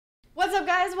What's up,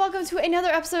 guys? Welcome to another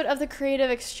episode of The Creative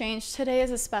Exchange. Today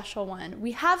is a special one.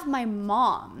 We have my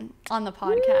mom on the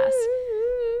podcast.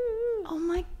 Oh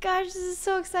my gosh, this is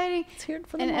so exciting. It's here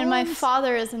for the and my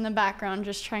father is in the background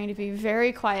just trying to be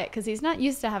very quiet because he's not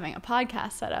used to having a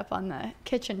podcast set up on the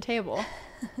kitchen table.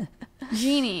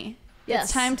 Jeannie, yes.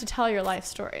 It's time to tell your life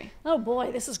story. Oh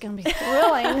boy, this is going to be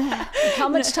thrilling. How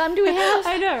much time do we have?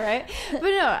 I know, right? But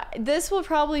no, this will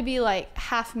probably be like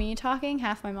half me talking,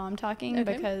 half my mom talking,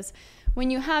 okay. Because when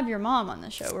you have your mom on the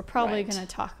show, we're probably going to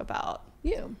talk about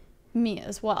me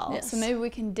as well. Yes. So maybe we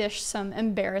can dish some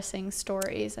embarrassing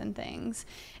stories and things.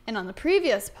 And on the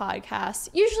previous podcast,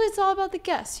 usually it's all about the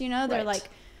guests, you know, they're like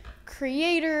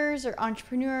creators or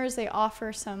entrepreneurs. They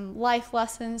offer some life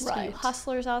lessons to you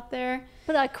hustlers out there.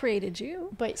 But I created you.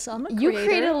 But so I'm a you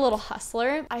created a little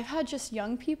hustler. I've had just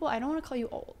young people. I don't want to call you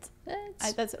old.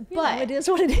 But it is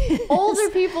what it is. Older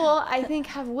people, I think,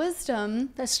 have wisdom.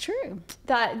 That's true.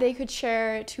 That they could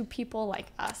share to people like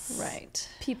us. Right.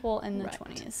 People in the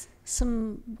 20s.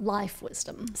 Some life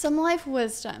wisdom. Some life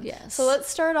wisdom. Yes. So let's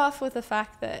start off with the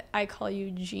fact that I call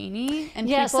you Jeannie, and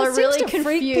yes, people are really confused.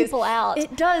 Freak people out.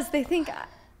 It does. They think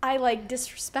I like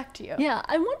disrespect you. Yeah,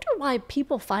 I wonder why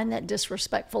people find that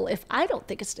disrespectful. If I don't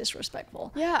think it's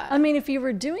disrespectful. Yeah. I mean, if you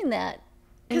were doing that.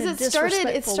 Because it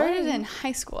started in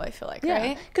high school, I feel like,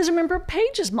 right? Because remember,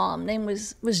 Paige's mom name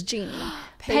was Jeannie.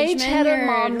 Paige had a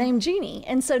mom named Jeannie,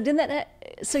 and so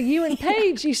so you and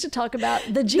Paige used to talk about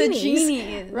the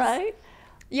genies, right?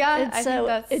 Yeah, and I so think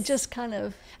that's it just kind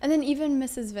of. And then even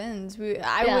Mrs. Vins,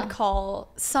 I would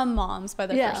call some moms by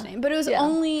their first name, but it was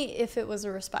only if it was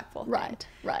a respectful thing.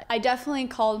 Right. I definitely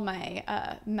called my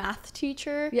math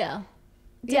teacher.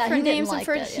 Different names at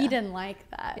first. He didn't like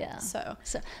that. Yeah. So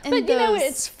but you know,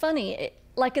 it's funny.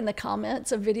 Like in the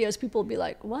comments of videos, people will be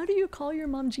like, "Why do you call your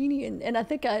mom Jeannie?" And I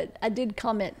think I did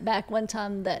comment back one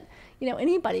time that, you know,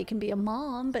 anybody can be a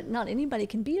mom, but not anybody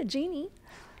can be a Jeannie.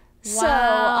 Wow. So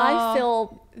I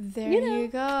feel you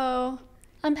go.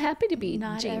 I'm happy to be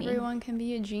Not Jeannie. Everyone can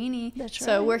be a Jeannie. That's right.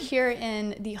 So we're here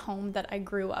in the home that I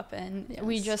grew up in. Yes.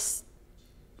 We just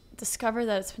discovered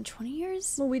that it's been 20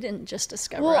 years. Well, we didn't just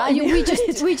discover. Well,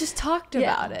 we just talked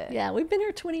about it. Yeah, we've been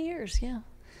here 20 years. Yeah,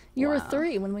 you were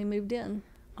 3 when we moved in.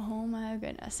 Oh my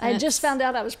goodness! I just found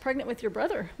out I was pregnant with your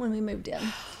brother when we moved in.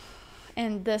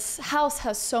 And this house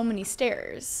has so many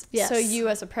stairs. Yes. So you,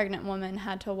 as a pregnant woman,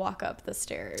 had to walk up the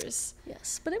stairs.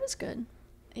 Yes, but it was good.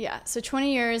 Yeah. So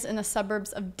 20 years in the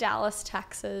suburbs of Dallas,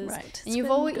 Texas. Right. And you've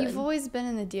always been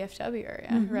in the DFW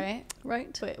area, right?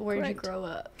 Right. But where did you grow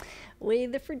up? Way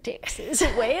the for Texas.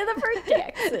 Way the for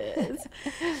Texas.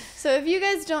 So if you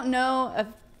guys don't know of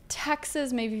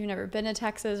Texas, maybe you've never been to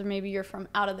Texas, or maybe you're from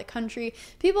out of the country,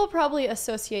 people probably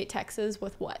associate Texas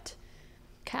with what?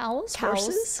 Cows,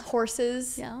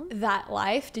 horses, that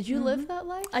life. Did you live that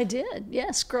life? I did,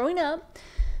 yes. Growing up,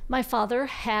 my father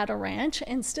had a ranch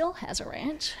and still has a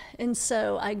ranch. And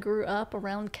so I grew up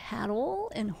around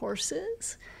cattle and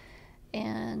horses.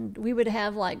 And we would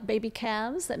have like baby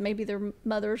calves that maybe their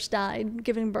mothers died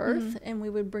giving birth. And we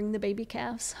would bring the baby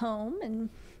calves home and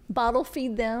bottle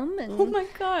feed them. And oh my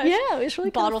gosh. Yeah, it was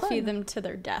really bottle kind of fun. Feed them to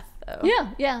their death, though.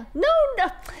 Yeah. No.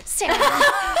 Sarah.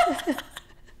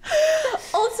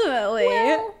 Ultimately,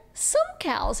 well, some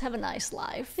cows have a nice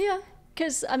life. Yeah,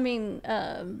 because I mean,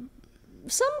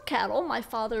 some cattle my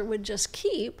father would just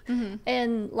keep,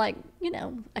 and like, you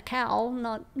know, a cow,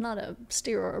 not a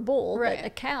steer or a bull, but a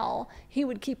cow he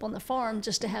would keep on the farm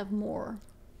just to have more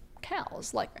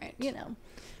cows. Like, you know,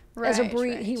 as a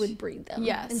breed, he would breed them.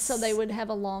 Yes, and so they would have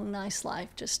a long, nice life.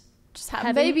 Just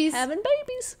having babies. Having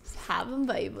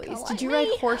babies. Did you ride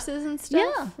horses and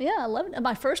stuff? Yeah, I loved it.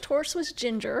 My first horse was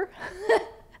Ginger.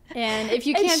 And if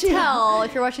you can't tell,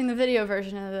 if you're watching the video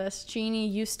version of this, Jeannie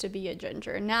used to be a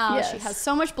ginger. Now she has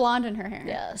so much blonde in her hair.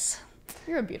 Yes.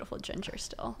 You're a beautiful ginger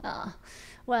still.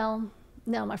 Well,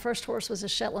 no, my first horse was a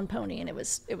Shetland pony, and it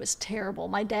was terrible.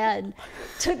 My dad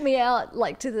took me out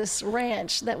like to this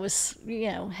ranch that was,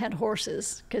 you know, had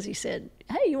horses, because he said,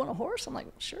 "Hey, you want a horse?" I'm like,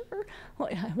 "Sure."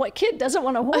 What kid doesn't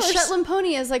want a horse? A Shetland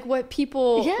pony is like what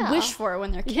people wish for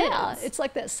when they're kids. Yeah, it's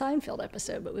like that Seinfeld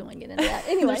episode, but we won't get into that.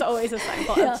 Anyway, there's always a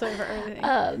Seinfeld episode for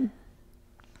everything.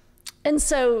 And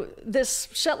so this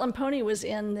Shetland pony was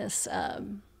in this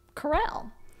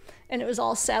corral, and it was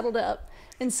all saddled up.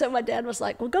 And so my dad was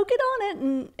like, "Well, go get on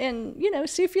it and you know,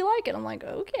 see if you like it." I'm like,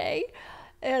 "Okay."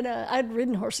 And I'd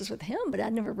ridden horses with him, but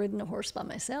I'd never ridden a horse by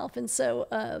myself. And so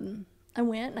I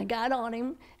went and I got on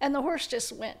him, and the horse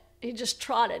just went. He just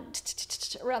trotted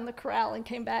around the corral and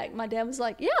came back. My dad was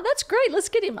like, "Yeah, that's great. Let's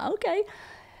get him." Okay.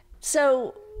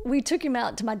 So we took him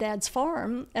out to my dad's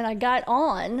farm, and I got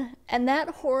on, and that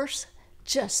horse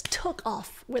just took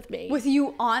off with me. With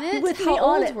you on it? With How me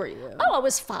on old it. were you? Oh, I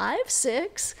was 5,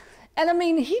 6. And I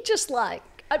mean, he just like,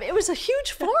 I mean, it was a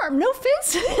huge farm, no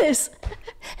fences. And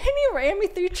he ran me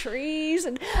through trees,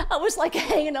 and I was like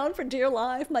hanging on for dear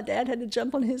life. My dad had to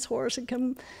jump on his horse and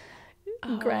come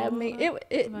grab me.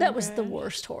 That was the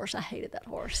worst horse. I hated that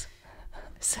horse.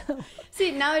 So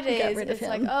see, nowadays rid of it's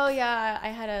like, him. oh yeah, I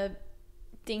had a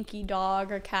dinky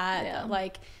dog or cat that,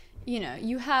 like, you know,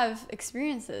 you have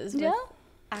experiences with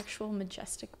actual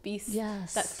majestic beasts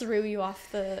that threw you off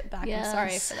the back. I'm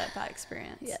sorry for that bad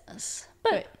experience. Yes.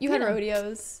 But you had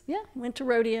rodeos. Yeah, went to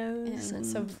rodeos. And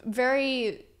so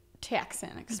very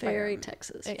Texan experiment. Very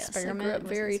Texas. Experiment. Yes, I grew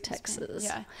up very Texas.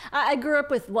 Yeah. I grew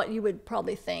up with what you would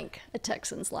probably think a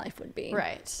Texan's life would be.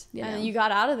 Right. You And know? you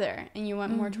got out of there and you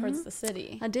went more towards the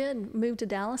city. I did. Moved to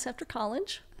Dallas after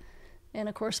college. And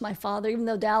of course, my father, even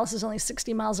though Dallas is only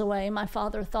 60 miles away, my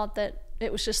father thought that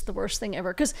it was just the worst thing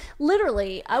ever. Because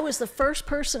literally, I was the first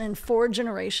person in 4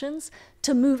 generations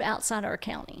to move outside our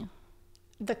county.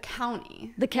 The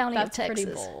county. The county That's of Texas.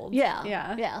 pretty bold. Yeah.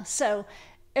 Yeah. Yeah. So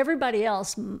everybody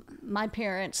else, my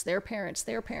parents, their parents,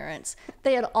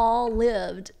 they had all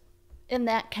lived in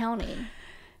that county.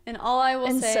 And all I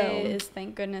will say so, is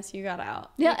thank goodness you got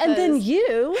out. Yeah, and then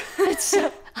you, I moved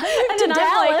to then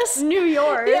Dallas. I'm like, New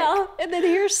York. Yeah, and then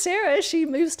here's Sarah, she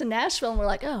moves to Nashville, and we're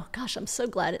like, oh gosh, I'm so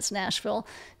glad it's Nashville.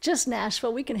 Just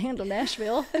Nashville, we can handle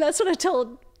Nashville. And that's what I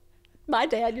told my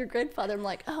dad, your grandfather. I'm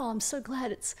like, oh, I'm so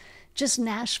glad it's just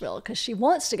Nashville, because she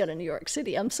wants to go to New York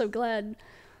City. I'm so glad.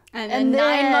 And then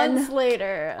 9 months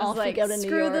later, I was off we like, go to New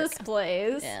screw York. this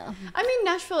place. Yeah. I mean,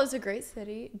 Nashville is a great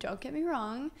city. Don't get me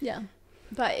wrong. Yeah.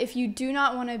 But if you do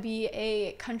not want to be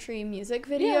a country music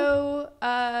video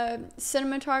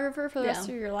cinematographer for the rest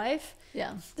of your life,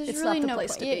 there's it's really not the no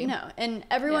place point. to be. No, and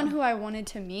everyone who I wanted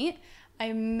to meet,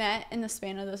 I met in the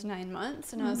span of those 9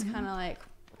 months, and I was kind of like,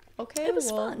 okay, It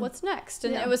was well, fun. what's next?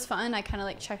 And it was fun. I kind of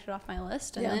like checked it off my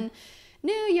list, and then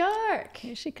New York.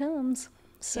 Here she comes.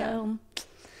 So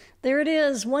there it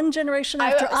is. One generation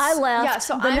after I left, yeah,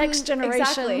 so the next generation.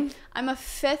 Exactly. I'm a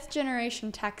 5th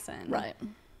generation Texan. Right.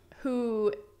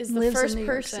 Who is the Lives in first New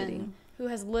York City. person who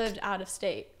has lived out of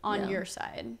state on your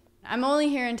side. I'm only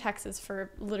here in Texas for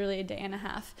literally a day and a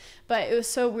half, but it was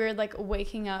so weird, like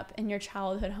waking up in your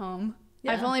childhood home.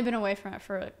 Yeah. I've only been away from it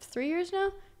for like 3 years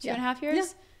now, 2.5 years. Yeah.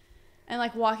 And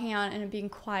like walking out and it being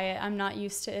quiet. I'm not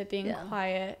used to it being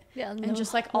quiet. Yeah, and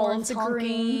just like all of the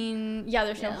green. Yeah,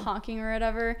 there's no honking or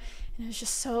whatever. And it was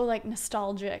just so like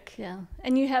nostalgic. Yeah.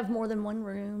 And you have more than one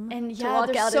room. And to walk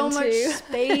there's out so into. much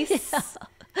space.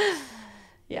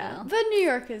 Yeah. But New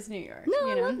York is New York. No,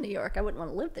 you know? I love New York. I wouldn't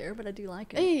want to live there, but I do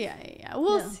like it. Yeah.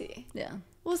 We'll see. Yeah.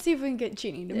 We'll see if we can get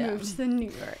Jeannie to move to the New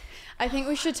York. I think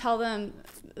we should tell them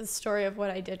the story of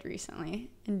what I did recently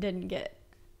and didn't get.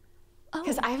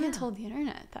 Because I haven't told the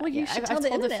internet that yet. You should tell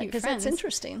the internet, because that's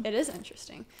interesting. It is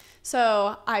interesting.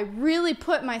 So I really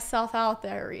put myself out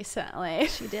there recently.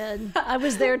 She did. I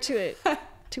was there to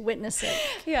witness it.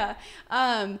 Yeah.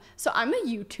 So I'm a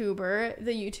YouTuber.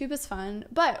 The YouTube is fun.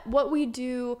 But what we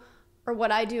do, or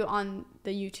what I do on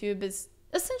the YouTube is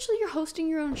essentially you're hosting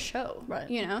your own show. Right.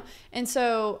 You know? And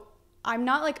so I'm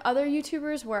not like other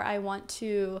YouTubers where I want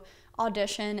to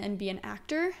audition and be an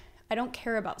actor. I don't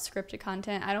care about scripted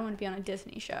content. I don't want to be on a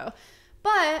Disney show.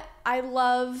 But I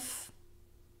love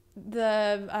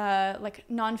the like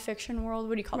nonfiction world.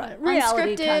 What do you call that?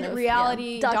 Reality unscripted kind of,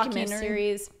 reality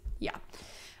documentary docuseries. Yeah.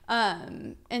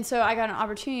 And so I got an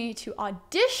opportunity to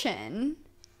audition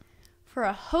for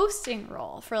a hosting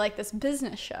role for like this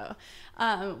business show,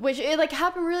 which it like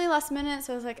happened really last minute.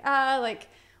 So I was like, like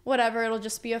whatever, it'll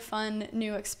just be a fun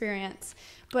new experience.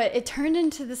 But it turned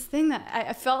into this thing that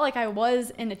I felt like I was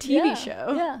in a TV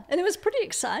show. Yeah, and it was pretty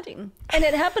exciting. And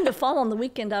it happened to fall on the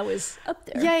weekend I was up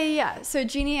there. Yeah. So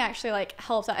Jeannie actually like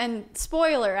helped out. And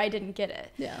spoiler, I didn't get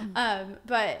it. Yeah.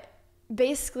 But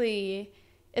basically,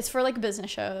 it's for like a business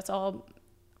show. That's all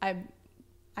I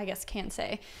guess can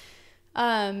say.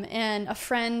 And a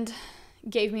friend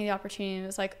gave me the opportunity and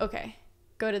was like, okay,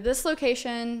 go to this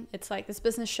location. It's like this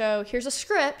business show. Here's a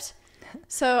script.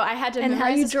 So I had to and memorize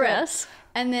how you the script. dress.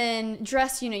 And then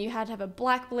dress, you had to have a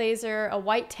black blazer, a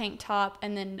white tank top,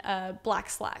 and then black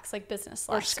slacks, like business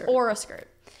slacks. Or a skirt.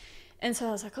 And so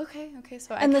I was like, okay.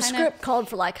 So and the script called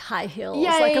for like high heels,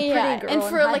 like a pretty girl and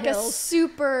for like heels. a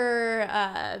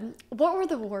super, what were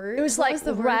the words? It was like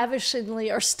ravishingly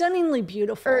or stunningly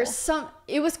beautiful. Or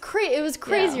it was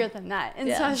crazier than that. And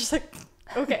so I was just like,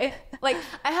 okay. Like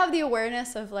I have the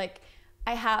awareness of like,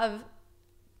 how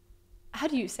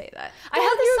do you say that? I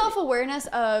have the self-awareness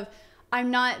of I'm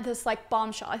not this like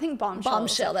bombshell. I think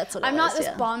Bombshell, that's what it I'm not was,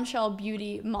 this bombshell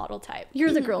beauty model type.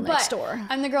 You're the girl next door.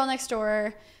 I'm the girl next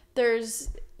door. There's,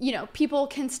 you know, people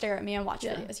can stare at me and watch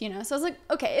videos, you know? So I was like,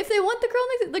 okay, if they want the girl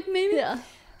next, like maybe. Yeah.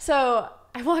 So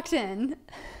I walked in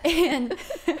and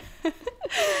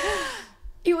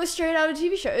it was straight out of a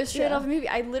TV show. It was straight out of a movie.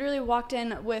 I literally walked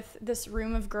in with this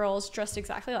room of girls dressed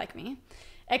exactly like me.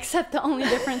 Except the only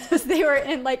difference was they were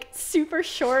in like super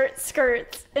short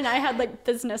skirts and I had like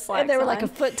business slacks. And they were on. like a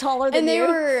foot taller than you. you. And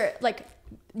they were like,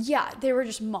 yeah, they were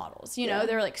just models, you know?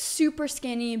 They were like super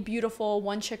skinny, beautiful.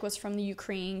 One chick was from the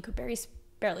Ukraine, could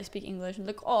barely speak English. And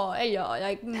like, oh, hey, yo,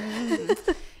 like,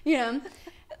 you know?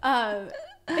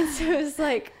 And so it was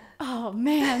like, oh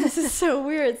man, this is so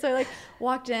weird. So I like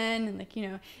walked in and like, you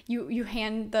know, you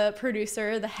hand the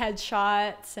producer the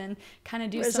headshots and kind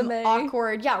of do some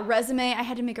awkward, resume. I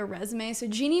had to make a resume. So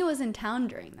Jeannie was in town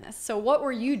during this. So what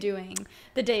were you doing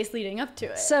the days leading up to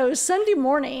it? So Sunday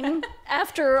morning,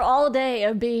 after all day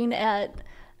of being at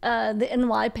the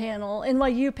NYU panel,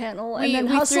 and then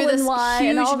Hustle NY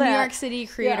and all that. New York City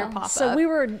creator pop-up. So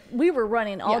we were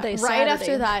running all day Saturday. Right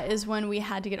after that is when we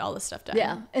had to get all this stuff done.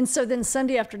 Yeah, and so then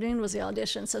Sunday afternoon was the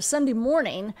audition. So Sunday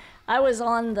morning, I was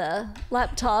on the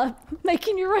laptop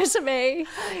making your resume.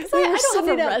 I don't have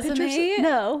a resume.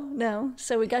 No.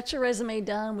 So we got your resume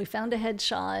done. We found a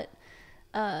headshot.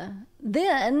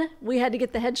 Then we had to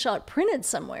get the headshot printed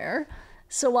somewhere.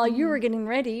 So while you were getting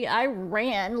ready, I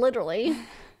ran literally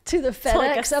to the FedEx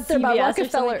like up there by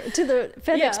Rockefeller, to the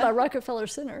FedEx by Rockefeller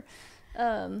Center.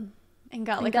 And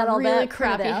got a really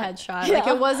crappy headshot. Yeah. Like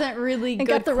it wasn't really good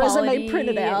got the quality. Resume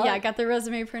printed out. Yeah, I got the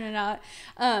resume printed out.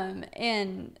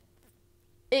 And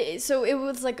so it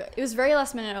was very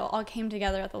last minute. It all came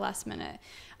together at the last minute.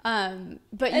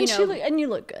 But you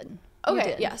look good.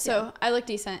 Okay, yeah, so I look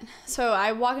decent. So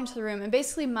I walk into the room and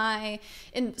basically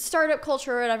in startup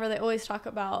culture or whatever, they always talk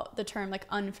about the term like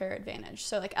unfair advantage.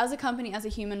 So like as a company, as a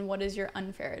human, what is your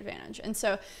unfair advantage? And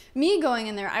so me going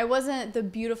in there, I wasn't the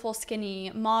beautiful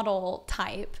skinny model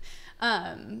type.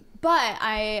 But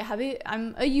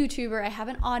I'm a YouTuber, I have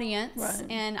an audience,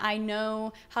 and I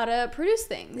know how to produce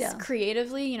things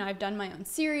creatively. You know, I've done my own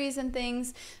series and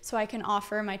things, so I can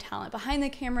offer my talent behind the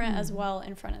camera as well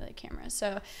in front of the camera. So,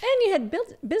 and you had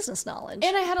business knowledge.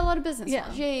 And I had a lot of business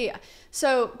knowledge. Yeah.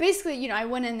 So basically, you know, I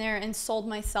went in there and sold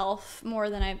myself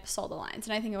more than I sold the lines,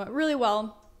 and I think it went really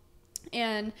well.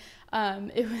 And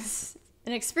it was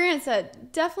an experience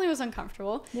that definitely was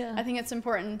uncomfortable. Yeah. I think it's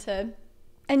important to...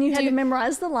 And you had to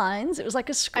memorize the lines. It was like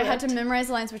a script. I had to memorize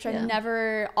the lines, which I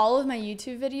never, all of my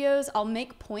YouTube videos, I'll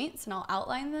make points and I'll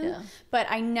outline them, but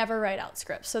I never write out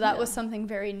scripts. So that was something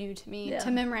very new to me,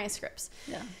 to memorize scripts.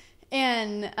 Yeah.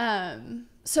 And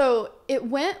so it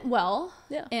went well,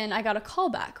 and I got a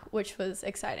callback, which was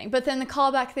exciting. But then the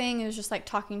callback thing, it was just like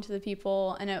talking to the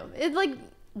people, and it like,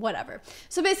 whatever.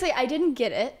 So basically, I didn't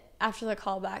get it after the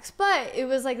callbacks, but it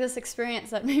was like this experience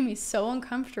that made me so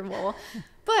uncomfortable.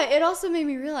 But it also made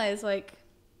me realize, like,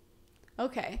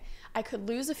 okay, I could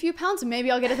lose a few pounds and maybe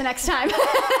I'll get it the next time.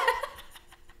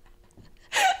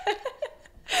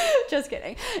 Just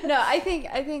kidding. No, I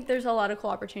think there's a lot of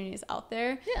cool opportunities out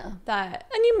there. Yeah. And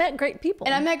you met great people.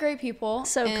 And I met great people.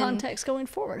 So context going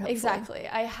forward, hopefully. Exactly.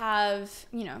 I have,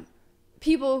 you know,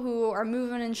 people who are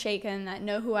moving and shaking that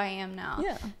know who I am now,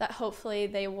 that hopefully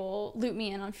they will loop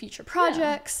me in on future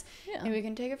projects, and we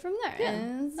can take it from there. Yeah.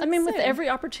 And I mean, with every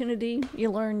opportunity, you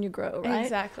learn, you grow, right?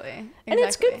 Exactly. And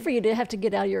it's good for you to have to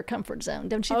get out of your comfort zone,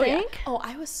 don't you think? Yeah. Oh,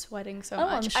 I was sweating so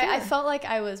much. I felt like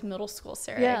I was middle school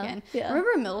Sarah again. Yeah.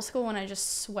 Remember middle school when I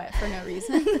just sweat for no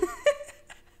reason?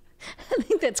 I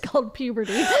think that's called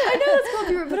puberty. I know that's called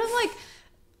puberty, but I'm like,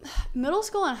 middle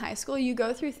school and high school, you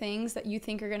go through things that you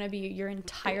think are going to be your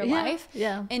entire life.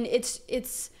 Yeah. And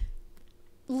it's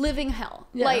living hell.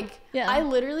 Yeah. Like, I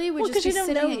literally would just be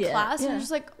sitting in class and I'm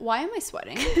just like, why am I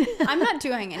sweating? I'm not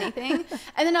doing anything.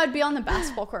 And then I would be on the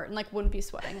basketball court and like wouldn't be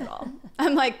sweating at all.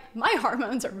 I'm like, my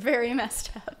hormones are very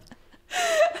messed up.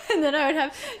 And then I would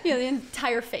have, you know, the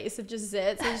entire face of just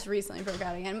zits. I just recently broke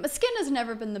out again. But skin has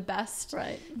never been the best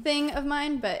thing of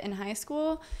mine, but in high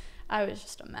school, I was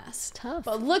just a mess. Tough.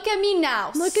 But look at me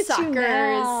now, look at you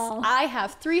now. I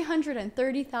have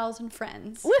 330,000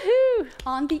 friends. Woohoo!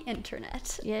 On the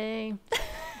internet. Yay.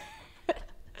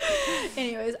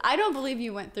 Anyways, I don't believe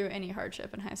you went through any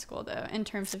hardship in high school, though, in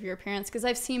terms of your appearance, because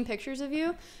I've seen pictures of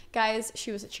you. Guys,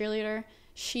 she was a cheerleader.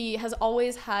 She has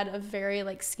always had a very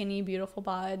like skinny, beautiful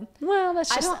bod. Well,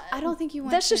 that's just I don't think you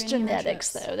went that's through just any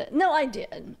genetics hardships. Though. No, I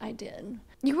did.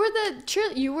 You were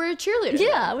you were a cheerleader.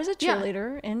 Yeah, I was a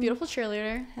cheerleader and beautiful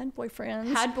cheerleader. Had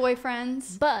boyfriends. Had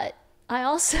boyfriends. But I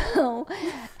also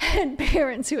had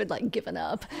parents who had like given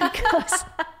up because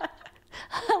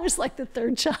I was like the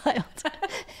third child,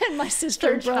 and my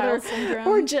sister and brother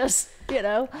were just, you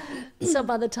know. So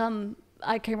by the time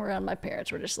I came around, my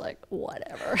parents were just like,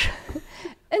 whatever.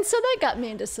 And so that got me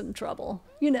into some trouble,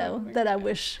 you know, that I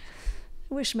wish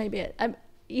maybe I'm,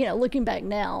 you know, looking back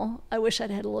now, I wish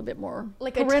I'd had a little bit more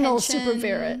like parental attention.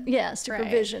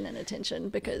 supervision and attention,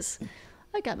 because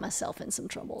I got myself in some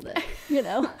trouble that, you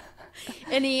know.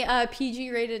 Any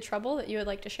PG rated trouble that you would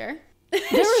like to share?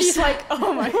 She's like,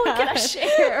 oh my god, what can I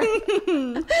share?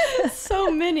 So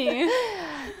many.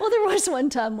 Well, there was one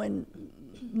time when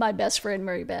my best friend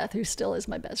Mary Beth, who still is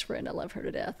my best friend, I love her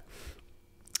to death,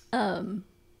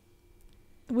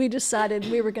 we decided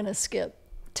we were going to skip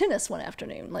tennis one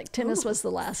afternoon. Like tennis was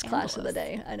the last class of the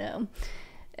day. I know.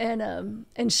 And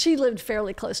she lived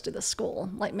fairly close to the school,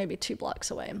 like maybe 2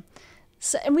 blocks away.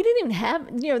 So, and we didn't even have,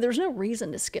 you know, there was no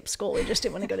reason to skip school. We just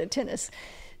didn't want to go to tennis.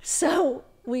 So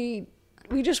we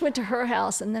just went to her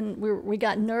house, and then we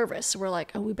got nervous. So we're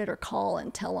like, oh, we better call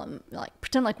and tell them, like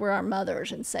pretend like we're our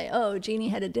mothers and say, oh, Jeannie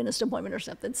had a dentist appointment or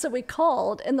something. So we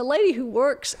called, and the lady who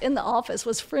works in the office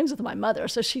was friends with my mother.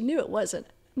 So she knew it wasn't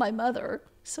my mother.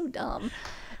 So dumb.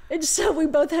 And so we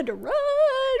both had to run.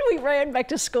 We ran back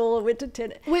to school and went to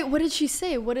tennis. Wait, what did she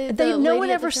say? What did no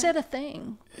one ever said a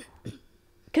thing.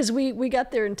 Because we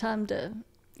got there in time to,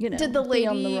 you know, did the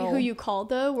lady who you called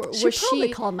though? Was she probably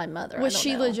called my mother? Was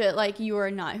she legit like, you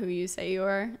are not who you say you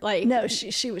are? Like, no,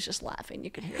 she was just laughing. You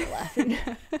could hear her laughing.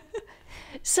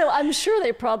 So I'm sure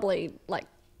they probably like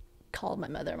called my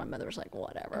mother. My mother was like,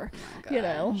 whatever, you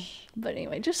know. But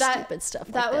anyway, just stupid stuff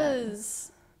like that. That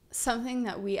was something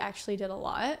that we actually did a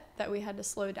lot, that we had to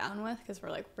slow down with, because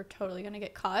we're totally gonna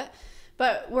get caught.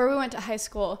 But where we went to high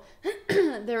school,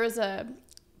 there was a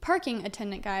parking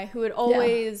attendant guy who would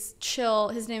always chill.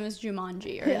 His name was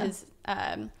Jumanji, or his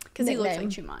because he looks like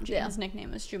Jumanji. Yeah. His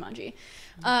nickname was Jumanji.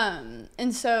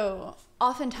 And so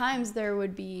oftentimes there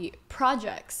would be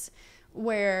projects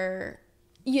where,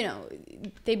 you know,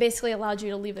 they basically allowed you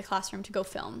to leave the classroom to go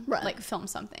film, like film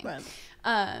something.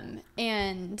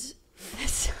 And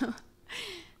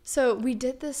so we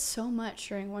did this so much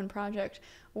during one project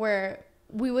where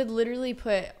we would literally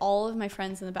put all of my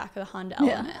friends in the back of the Honda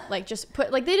Element. Like just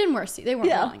put, like they didn't wear they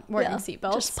weren't wearing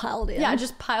seatbelts. Just piled in. Yeah,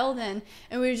 just piled in.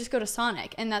 And we would just go to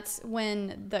Sonic. And that's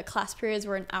when the class periods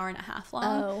were an hour and a half long.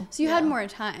 Oh, so you had more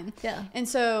time. Yeah. And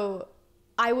so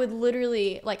I would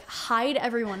literally like hide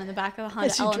everyone in the back of the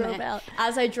Honda Element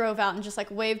as I drove out and just like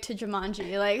wave to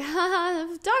Jumanji, like, haha,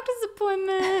 doctor's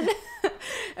appointment.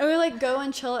 And we like go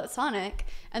and chill at Sonic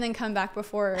and then come back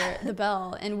before the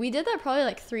bell. And we did that probably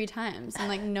like 3 times, and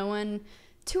like no one,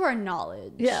 to our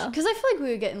knowledge. Yeah. Because I feel like we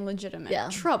would get in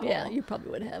legitimate trouble. Yeah, you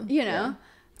probably would have. You know?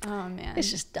 Yeah. Oh man.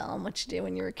 It's just dumb what you do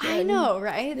when you're a kid. I know,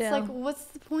 right? It's like, what's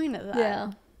the point of that?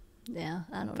 Yeah. Yeah,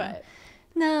 I don't know.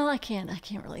 No, I can't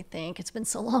really think. It's been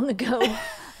so long ago.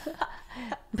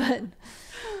 But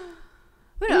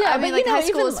I mean, like, high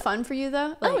school was fun for you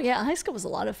though? Like, oh yeah, high school was a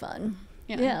lot of fun.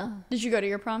 Yeah. Did you go to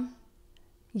your prom?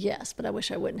 Yes, but I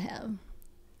wish I wouldn't have.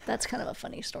 That's kind of a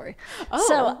funny story. Oh.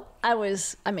 So I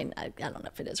don't know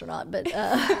if it is or not, but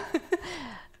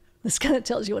this kind of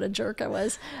tells you what a jerk I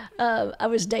was. I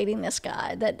was dating this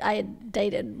guy that I had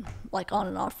dated like on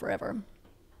and off forever.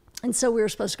 And so we were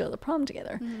supposed to go to the prom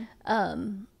together.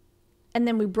 Mm-hmm. And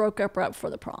then we broke up right before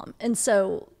the prom. And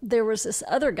so there was this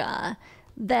other guy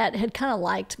that had kind of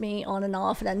liked me on and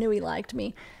off, and I knew he liked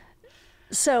me.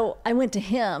 So I went to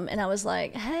him and I was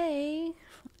like, hey,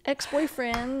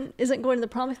 ex-boyfriend isn't going to the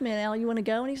prom with me now. You want to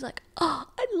go? And he's like, oh,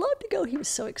 I'd love to go. He was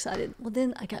so excited. Well,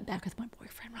 then I got back with my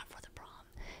boyfriend right before the prom.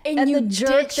 And you the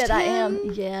jerk that I am.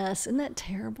 Yes. Isn't that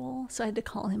terrible? So I had to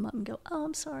call him up and go, oh,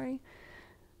 I'm sorry.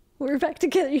 We're back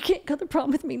together. You can't go to the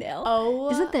prom with me now. Oh,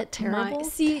 isn't that terrible?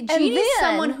 See, Jeannie's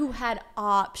someone who had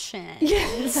options.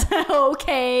 Yes.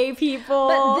 Okay, people.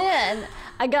 But then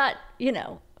I got,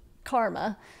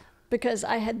 karma, because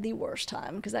I had the worst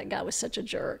time because that guy was such a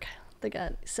jerk.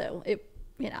 So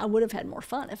I would have had more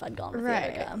fun if I'd gone with the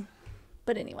other guy.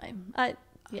 But anyway, oh my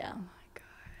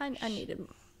gosh.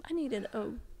 I needed a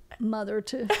mother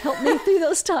to help me through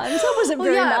those times. That wasn't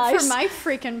very nice. For my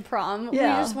freaking prom, we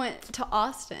just went to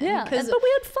Austin. Yeah, but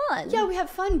we had fun. Yeah, we had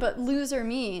fun, but loser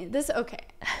me.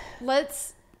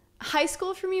 High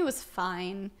school for me was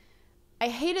fine. I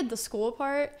hated the school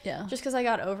part just because I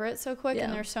got over it so quick,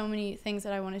 and there's so many things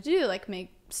that I wanted to do, like make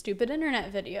stupid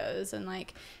internet videos and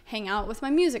like hang out with my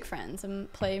music friends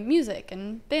and play music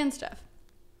and band stuff.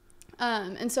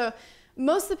 And so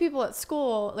most of the people at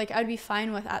school, like I'd be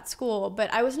fine with at school,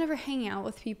 but I was never hanging out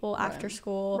with people after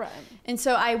school. Right. And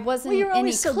so I wasn't Well, you're in any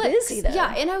always so cliques. busy, though.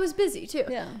 Yeah, and I was busy too.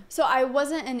 Yeah. So I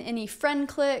wasn't in any friend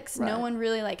cliques. Right. No one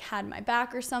really like had my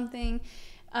back or something.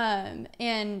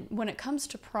 And when it comes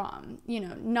to prom, you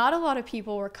know, not a lot of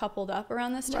people were coupled up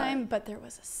around this time, Right. but there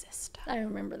was a system. I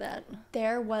remember that.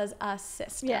 There was a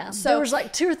system. Yeah. So there was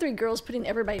like 2 or 3 girls putting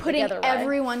everybody together, right?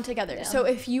 everyone together. Yeah. So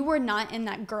if you were not in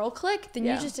that girl clique, then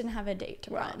Yeah. you just didn't have a date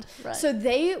to prom. Right, right. So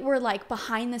they were like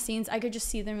behind the scenes. I could just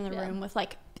see them in the room with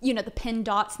like, you know, the pin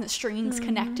dots and the strings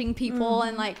connecting people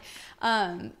and like,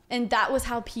 and that was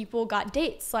how people got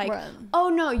dates. Like, Right. oh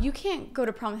no, you can't go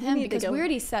to prom with him need to because go- we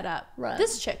already set up Right.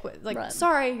 this chick with like, Right.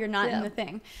 sorry, you're not Yeah. in the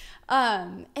thing.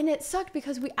 And it sucked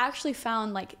because we actually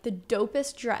found like the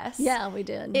dopest dress. Yeah, we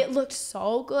did. It looked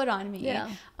so good on me. Yeah.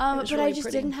 It But was I really just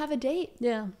pretty. didn't have a date.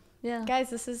 Yeah. Yeah. Guys,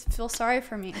 feel sorry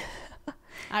for me.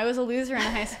 I was a loser in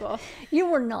high school. You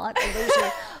were not a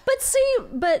loser. But see,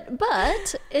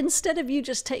 but instead of you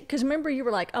just take, because remember you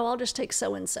were like, oh, I'll just take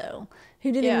so-and-so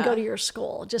who didn't even Yeah. go to your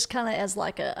school, just kind of as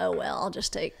like a, oh, well, I'll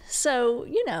just take. So,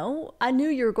 you know, I knew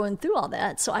you were going through all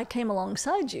that. So I came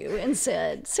alongside you and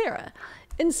said, Sarah,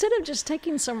 instead of just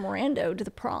taking some rando to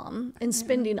the prom and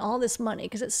spending all this money,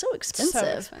 because it's so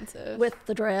expensive, with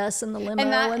the dress and the limo.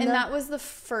 And that was the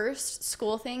first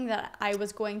school thing that I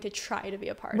was going to try to be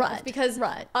a part Right, of. Because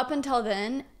right. up until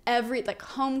then, every like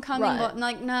homecoming, Right.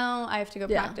 like, no, I have to go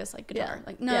Yeah. practice like guitar. Yeah.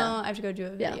 Like, no, Yeah. I have to go do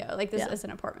a Yeah. video. Like, this Yeah. isn't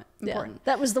important. Yeah.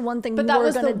 That was the one thing But you that were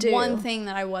was going to the do. one thing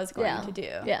that I was going to do.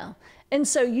 Yeah. And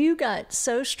so you got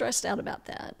so stressed out about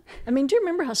that. I mean, do you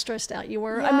remember how stressed out you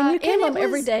were? I Yeah, mean, you came and it home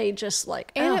every was- day just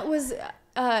like, And oh. it was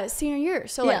senior year.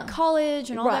 So, Yeah. like, college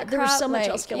and all Right. that crap. There was so much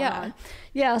like, else going yeah. on.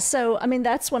 Yeah. So, I mean,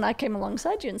 that's when I came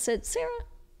alongside you and said, Sarah,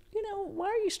 you know, why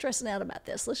are you stressing out about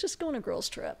this? Let's just go on a girls'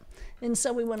 trip. And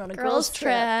so we went on a girls'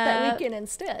 trip that weekend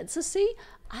instead. So, see,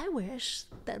 I wish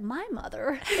that my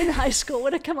mother in high school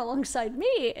would have come alongside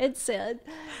me and said,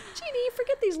 Jeannie,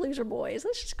 forget these loser boys.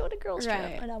 Let's just go on a girls' trip.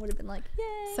 Right. And I would have been like,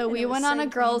 yay. So And we it was went on a same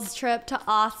girls' thing. trip to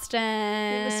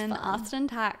Austin. fun. Austin,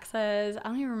 Texas. I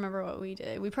don't even remember what we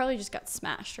did. We probably just got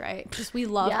smashed, right? Because we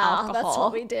love Yeah, alcohol. that's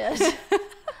what we did. No, I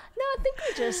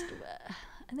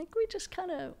think we just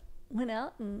kind of went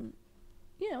out and,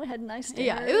 you know, had nice dinners.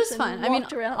 Yeah, it was and fun. I mean,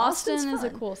 walked around. Austin Austin's is a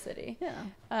fun. cool city.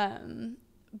 Yeah.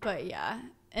 But yeah,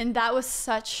 and that was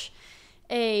such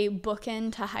a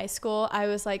bookend to high school. I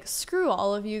was like, screw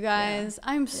all of you guys.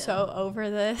 I'm so over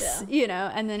this, Yeah. you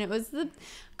know. And then it was the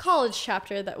college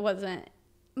chapter that wasn't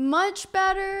much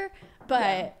better.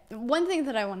 But one thing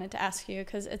that I wanted to ask you,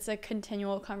 because it's a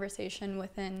continual conversation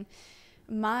within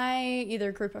my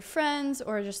either group of friends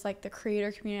or just like the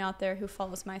creator community out there who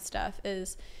follows my stuff,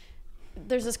 is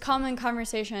there's this common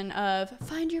conversation of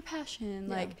find your passion,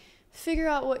 Yeah. like figure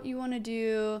out what you want to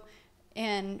do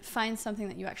and find something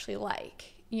that you actually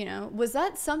like, you know. Was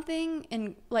that something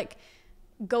in like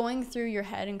going through your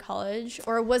head in college,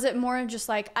 or was it more of just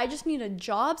like, I just need a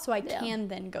job so I can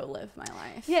then go live my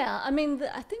life? Yeah, I mean,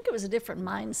 I think it was a different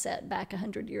mindset back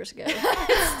 100 years ago.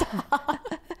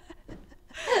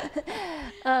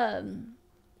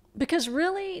 Because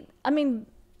really, I mean,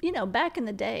 you know, back in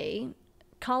the day,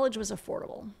 college was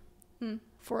affordable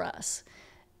for us.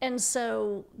 And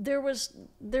so the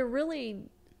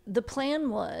plan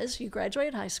was you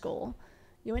graduated high school,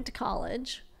 you went to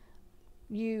college,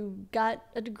 you got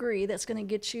a degree that's going to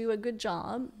get you a good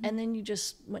job, and then you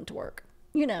just went to work.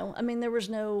 You know, I mean, there was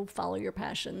no follow your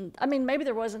passion. I mean, maybe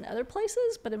there was in other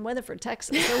places, but in Weatherford,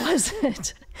 Texas, there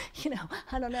wasn't. You know,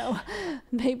 I don't know.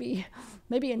 Maybe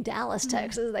in Dallas,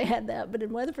 Texas, they had that, but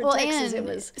in Weatherford, Texas, it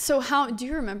was. So how do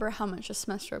you remember how much a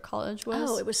semester of college was?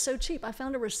 Oh, it was so cheap. I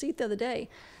found a receipt the other day.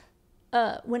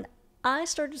 When I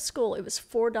started school, it was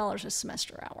 $4 a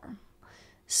semester hour.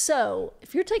 So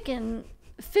if you're taking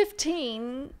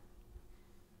 15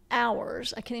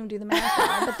 hours, I can't even do the math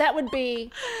now, but that would be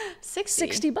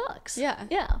 $60. Yeah.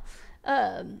 Yeah.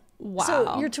 Wow.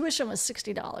 So your tuition was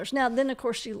 $60. Now, then, of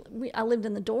course, I lived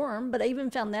in the dorm, but I even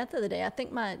found that the other day. I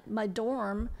think my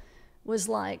dorm was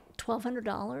like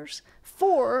 $1,200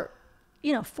 for,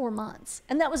 4 months.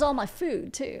 And that was all my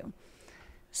food, too.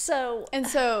 So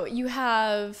you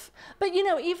have, but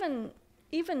even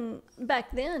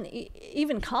back then,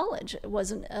 even college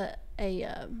wasn't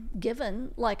a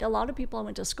given. Like a lot of people I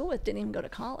went to school with didn't even go to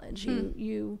college.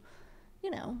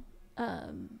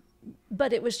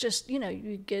 But it was just, you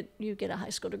get a high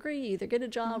school degree, you either get a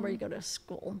job or you go to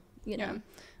school, Yeah.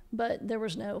 But there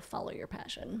was no follow your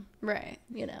passion, right.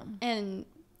 There's- And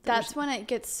that's when it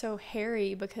gets so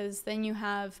hairy, because then you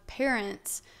have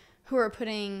parents who are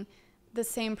putting the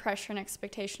same pressure and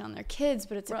expectation on their kids,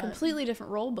 but it's a completely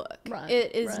different rule book. Right.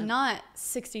 It is not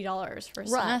 $60 for a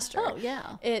semester. Oh,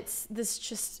 yeah. It's this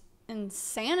just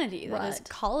insanity that is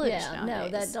college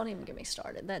nowadays. No, don't even get me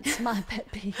started. That's my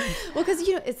pet peeve. Well, because,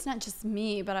 you know, it's not just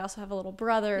me, but I also have a little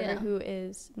brother who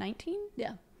is 19.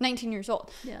 Yeah. 19 years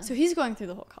old. Yeah. So he's going through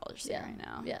the whole college thing right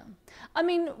now. Yeah. I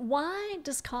mean, why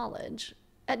does college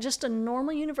at just a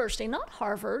normal university, not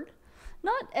Harvard,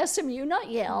 not SMU, not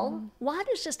Yale, why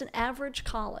does just an average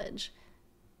college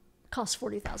cost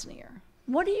 $40,000 a year?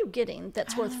 What are you getting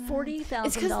that's worth $40,000 a year?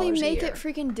 It's because they make it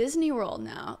freaking Disney World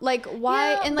now. Like,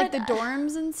 why? Yeah, and like the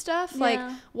dorms and stuff. Like,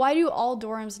 why do all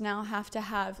dorms now have to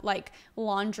have like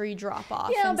laundry drop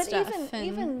off? Yeah, and but stuff?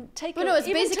 even take but no, it's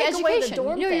basic education. The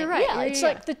dorm no, thing. you're right. Yeah, it's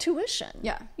like the tuition.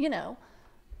 Yeah, you know,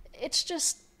 it's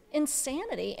just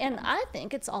insanity, and I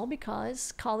think it's all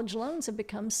because college loans have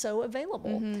become so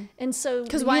available, and so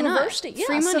because why university, not?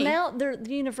 Free money. So now the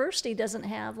university doesn't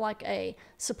have like a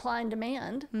supply and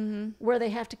demand where they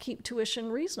have to keep tuition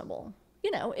reasonable.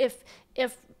 You know, if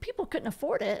people couldn't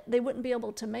afford it, they wouldn't be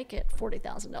able to make it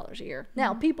 $40,000 a year.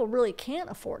 Now people really can't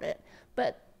afford it,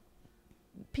 but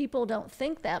people don't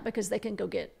think that because they can go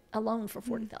get a loan for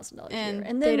 $40,000 a year, and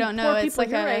then they don't know poor it's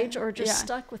people like your age are just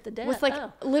stuck with the debt with like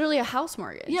literally a house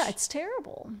mortgage. Yeah, it's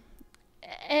terrible.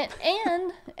 And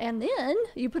then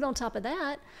you put on top of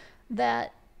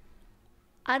that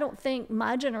I don't think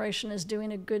my generation is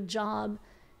doing a good job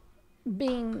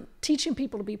teaching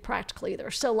people to be practical either.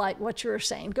 So like what you were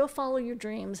saying, go follow your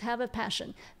dreams, have a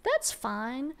passion. That's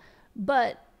fine,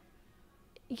 but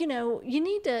you know, you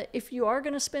need to, if you are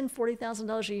going to spend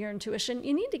 $40,000 a year in tuition,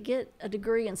 you need to get a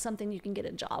degree in something you can get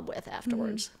a job with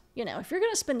afterwards. You know, if you're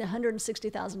going to spend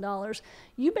 $160,000,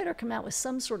 you better come out with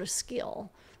some sort of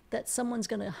skill that someone's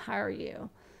going to hire you.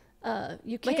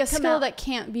 You can't like a skill that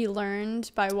can't be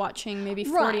learned by watching maybe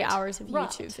 40 hours of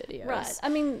YouTube videos. Right. I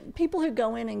mean, people who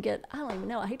go in and get, I don't even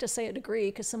know, I hate to say a degree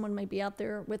because someone may be out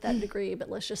there with that degree, but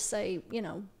let's just say, you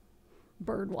know,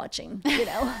 bird watching, you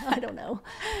know, I don't know.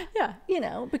 Yeah. You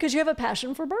know, because you have a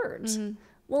passion for birds.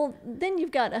 Well, then you've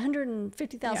got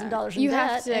 $150,000 in you debt,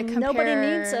 have to and compare, nobody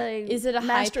needs a is it a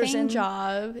master's high-paying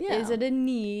job? Yeah. Is it a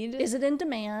need? Is it in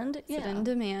demand? Is it in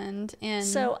demand? And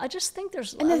so I just think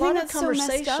there's and a the lot thing of that's so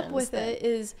conversations messed up with it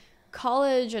is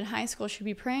college and high school should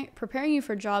be preparing you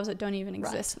for jobs that don't even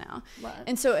exist now. Right.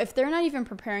 And so if they're not even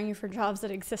preparing you for jobs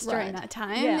that exist during that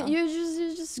time, you're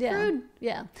just screwed.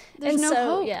 Yeah. There's and no so,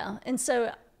 hope. Yeah. And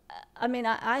so, I mean,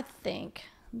 I think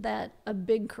that a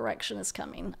big correction is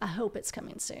coming. I hope it's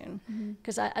coming soon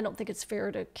because I don't think it's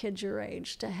fair to kids your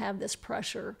age to have this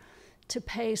pressure to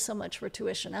pay so much for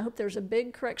tuition. I hope there's a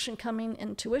big correction coming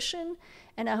in tuition,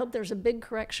 and I hope there's a big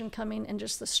correction coming in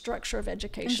just the structure of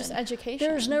education. And just education.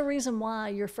 There's no reason why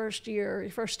your first 2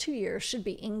 years should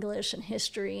be English and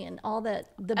history and all that,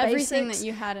 the everything basics that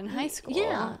you had in high school.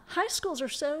 Yeah. High schools are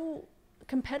so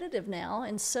competitive now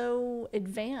and so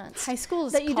advanced. High school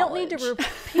is that you don't need to college.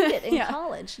 repeat it in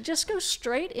college. Just go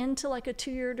straight into like a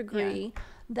 2-year degree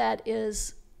that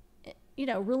is, you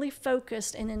know, really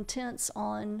focused and intense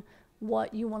on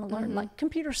what you want to learn, like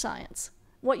computer science.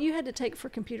 What you had to take for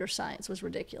computer science was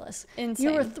ridiculous. Insane.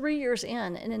 You were 3 years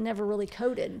in and it never really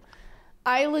coded.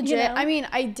 I legit, You know? I mean,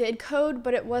 I did code,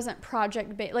 but it wasn't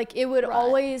project based. Like, it would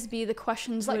always be, the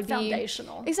questions Like would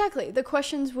foundational. be exactly. The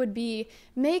questions would be,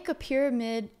 make a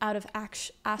pyramid out of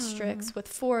asterisks with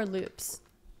 4 loops.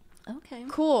 Okay.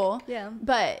 Cool. Yeah.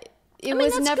 But it I mean,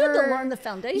 was that's never good to learn the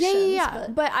foundations. Yeah.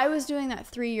 But I was doing that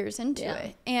 3 years into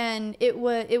it, and it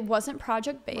wasn't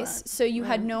project based, Right. so you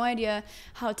had no idea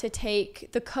how to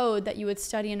take the code that you would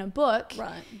study in a book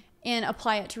and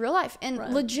apply it to real life. And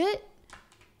legit,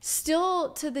 still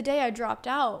to the day I dropped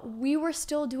out, we were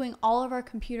still doing all of our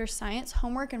computer science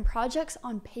homework and projects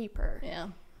on paper. Yeah.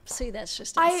 See, that's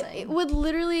just insane. I would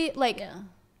literally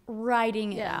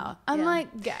writing it out. I'm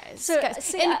like, guys.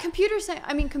 And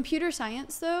computer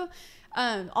science though,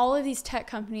 all of these tech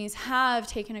companies have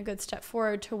taken a good step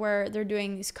forward to where they're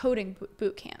doing these coding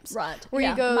boot camps. Right. Where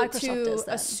you go Microsoft does to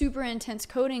that. a super intense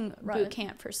coding boot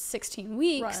camp for 16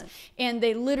 weeks, and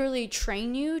they literally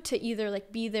train you to either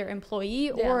like be their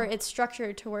employee or it's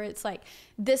structured to where it's like,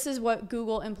 this is what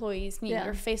Google employees need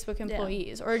or Facebook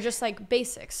employees or just like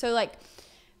basics. So like,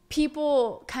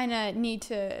 people kind of need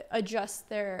to adjust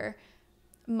their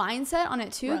mindset on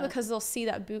it too, because they'll see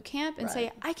that boot camp and say,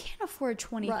 I can't afford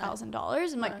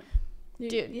 $20,000. I'm like,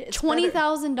 dude, $20,000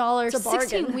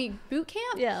 16-week boot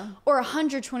camp or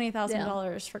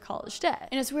 $120,000 for college debt.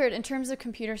 And it's weird in terms of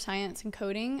computer science and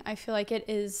coding. I feel like it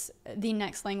is the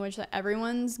next language that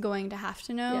everyone's going to have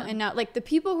to know. And now like the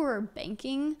people who are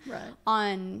banking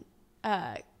on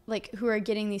like who are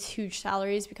getting these huge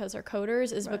salaries because they're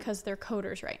coders is because they're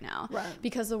coders right now,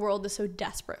 because the world is so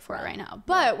desperate for it right now.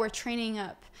 But we're training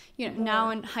up, you know, now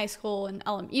in high school and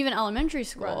even elementary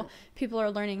school, people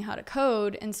are learning how to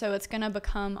code, and so it's going to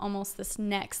become almost this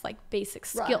next like basic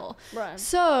skill.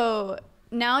 So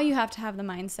now you have to have the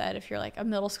mindset, if you're like a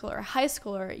middle schooler or a high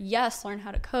schooler, yes, learn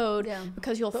how to code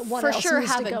because you'll for sure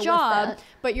have a job,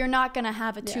 but you're not going to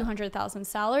have a 200,000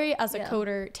 salary as a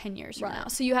coder 10 years from now.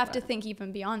 So you have to think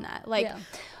even beyond that. Like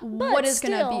what is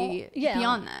going to be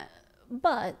beyond that?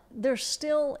 But there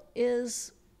still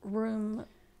is room,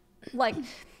 like,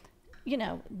 you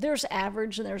know, there's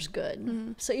average and there's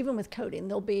good. So even with coding,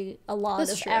 there'll be a lot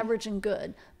of average and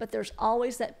good, but there's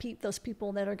always those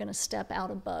people that are going to step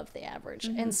out above the average.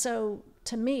 And so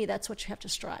to me, that's what you have to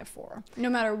strive for.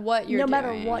 No matter what you're doing. No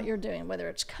matter what you're doing, whether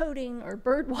it's coding or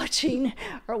bird watching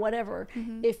or whatever,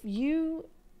 if you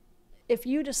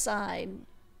decide,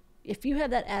 if you have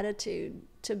that attitude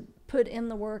to put in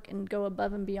the work and go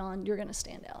above and beyond, you're going to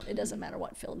stand out. It doesn't matter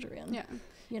what field you're in. Yeah.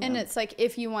 You know? And it's like,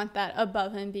 if you want that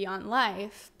above and beyond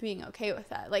life, being okay with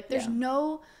that. Like, there's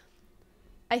no,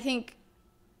 I think,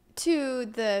 too,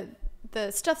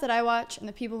 the stuff that I watch and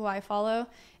the people who I follow,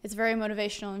 it's very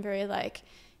motivational and very like,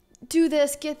 do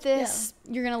this, get this,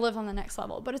 you're going to live on the next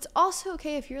level. But it's also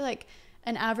okay if you're like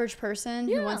an average person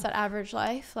who wants that average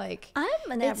life. Like,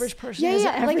 I'm an average person who has an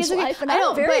average life, and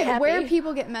I'm very happy. Where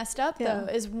people get messed up though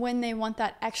is when they want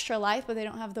that extra life, but they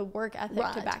don't have the work ethic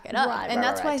to back it up. And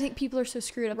that's why I think people are so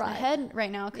screwed up in the head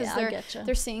right now, because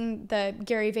they're seeing the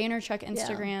Gary Vaynerchuk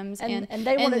Instagrams and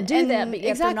they want to do that, but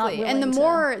yet they're not willing and the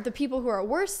more the people who are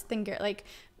worse than Gary, like,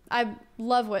 I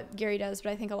love what Gary does,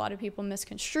 but I think a lot of people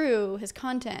misconstrue his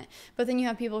content. But then you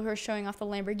have people who are showing off the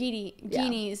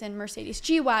Lamborghinis and Mercedes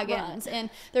G-Wagons, and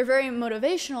they're very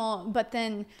motivational, but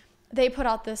then they put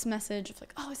out this message of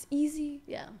like, oh, it's easy.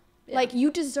 Like, you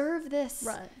deserve this.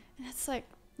 And it's like,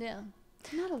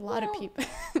 not a lot of people.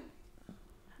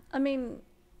 I mean,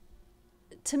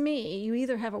 to me, you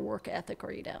either have a work ethic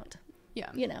or you don't.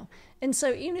 You know, and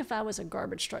so even if I was a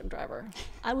garbage truck driver,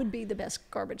 I would be the best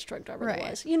garbage truck driver there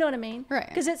was. You know what I mean?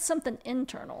 Because it's something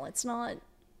internal. It's not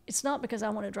because I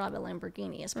want to drive a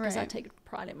Lamborghini. It's because I take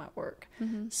pride in my work.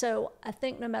 So I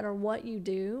think no matter what you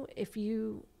do, if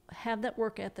you have that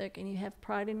work ethic and you have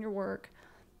pride in your work,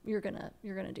 you're gonna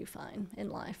do fine in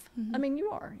life. I mean, you're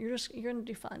gonna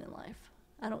do fine in life.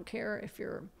 I don't care if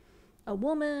you're a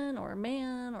woman or a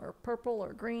man or purple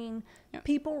or green.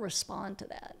 People respond to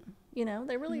that. You know,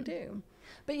 they really do.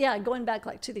 But yeah, going back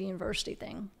like to the university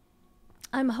thing,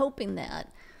 I'm hoping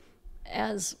that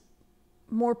as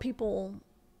more people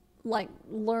like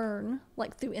learn,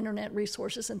 like through internet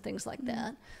resources and things like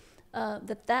that,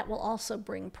 that will also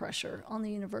bring pressure on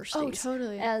the universities. Oh,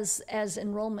 totally. As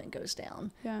enrollment goes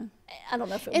down. I don't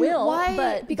know if it and will,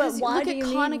 why, because why look do at you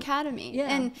Khan need... Academy.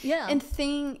 And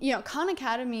you know, Khan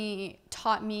Academy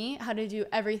taught me how to do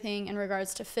everything in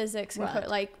regards to physics and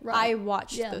I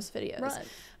watched those videos.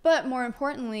 But more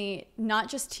importantly, not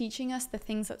just teaching us the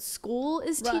things that school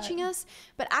is teaching us,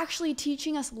 but actually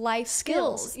teaching us life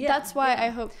skills. That's why I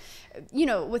hope, you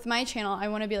know, with my channel, I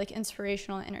want to be like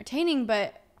inspirational and entertaining,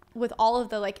 but with all of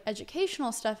the like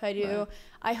educational stuff I do,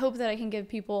 I hope that I can give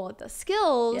people the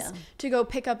skills to go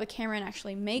pick up a camera and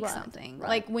actually make something.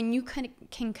 Like when you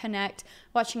can connect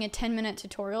watching a 10-minute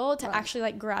tutorial to actually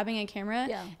like grabbing a camera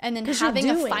and then having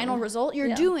a final result,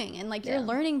 you're doing, and like you're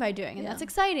learning by doing, and that's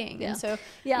exciting. And so,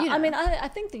 you know. I mean, I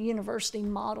think the university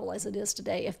model as it is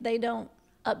today, if they don't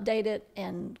update it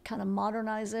and kind of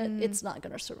modernize it, it's not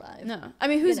going to survive. No. I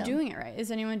mean, who's doing it right? Is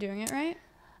anyone doing it right?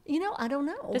 You know, I don't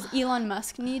know. Does Elon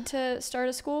Musk need to start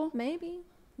a school? Maybe.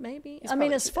 I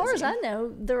mean, as far as I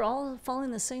know, they're all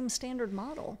following the same standard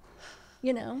model.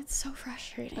 You know, it's so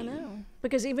frustrating. I know,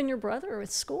 because even your brother with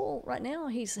school right now,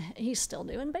 he's still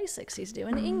doing basics. He's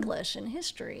doing English and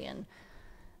history, and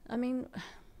I mean,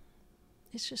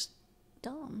 it's just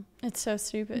dumb. It's so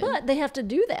stupid. But they have to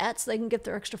do that so they can get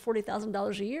their extra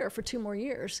 $40,000 a year for 2 more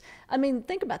years. I mean,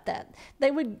 think about that.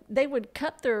 They would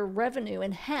cut their revenue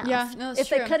in half if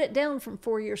they cut it down from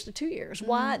 4 years to 2 years.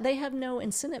 Why? They have no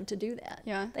incentive to do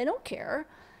that. They don't care.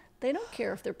 They don't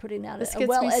care if they're putting out a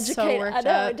well-educated. So I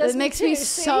know it makes me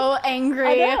so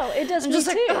angry. I know it does me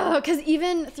too. Because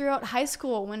even throughout high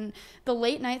school, when the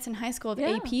late nights in high school of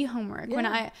AP homework, when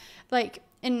I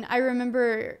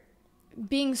remember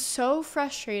being so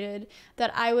frustrated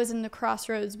that I was in the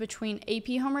crossroads between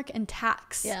AP homework and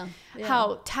tax.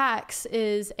 How tax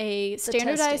is a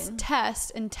standardized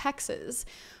test in Texas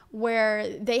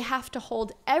where they have to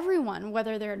hold everyone,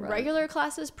 whether they're in regular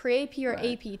classes, pre-AP or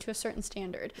AP, to a certain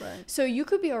standard. Right. So you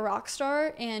could be a rock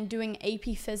star and doing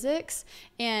AP physics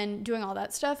and doing all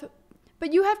that stuff,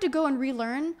 but you have to go and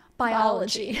relearn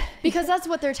biology because that's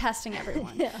what they're testing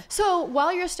everyone. So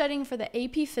while you're studying for the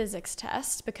AP physics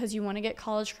test because you want to get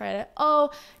college credit,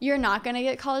 you're not going to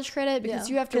get college credit because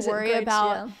you have to worry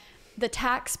about the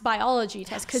tax biology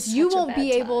test because you won't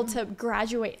be able to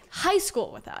graduate high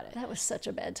school without it. That was such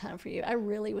a bad time for you. I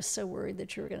really was so worried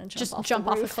that you were going to jump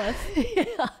off a cliff.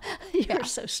 You were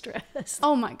so stressed.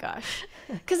 Oh my gosh.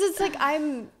 Because it's like I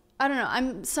don't know.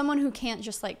 I'm someone who can't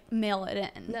just like mail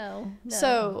it in. No.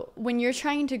 So when you're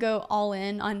trying to go all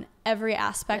in on every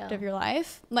aspect of your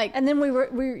life, like, and then you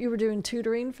were doing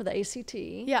tutoring for the ACT.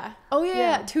 Yeah. Oh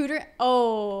yeah. Tutoring.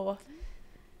 Oh.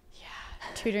 Yeah.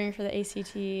 Tutoring for the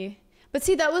ACT. But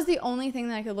see, that was the only thing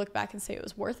that I could look back and say it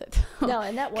was worth it. No,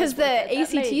 and that was because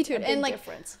the ACT tutor and like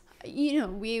difference. You know,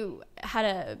 we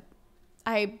had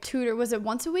I tutor, was it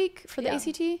once a week for the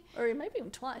ACT? Or maybe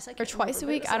even twice. Or twice a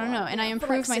week, I don't know. And I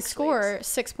improved my score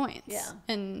 6 points. Yeah.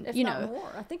 And, if you not know. more.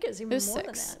 I think it was even more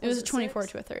than that. It was a 24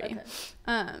 to a 30.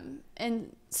 Okay.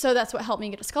 And so that's what helped me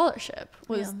get a scholarship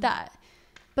was that.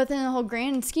 But then the whole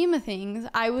grand scheme of things,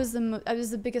 I was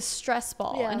the biggest stress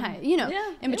ball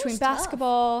in between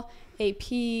basketball,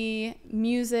 AP,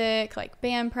 music, like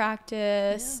band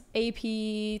practice, AP,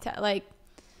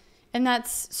 and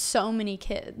that's so many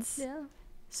kids. Yeah.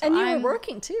 So and you were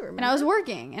working too, remember? And I was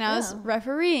working, and I was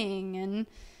refereeing,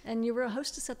 and you were a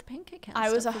hostess at the Pancake House.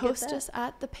 I was a hostess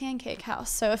at the Pancake House.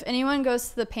 So if anyone goes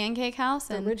to the Pancake House,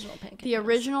 the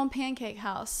original Pancake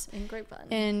House in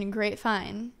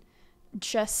Grapevine,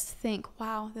 just think,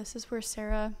 wow, this is where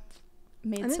Sarah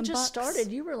made and some it just bucks.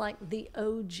 started. You were like the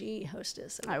OG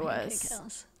hostess at the Pancake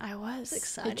House. I was.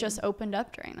 Exciting. It just opened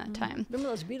up during that time. Remember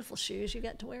those beautiful shoes you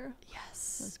got to wear?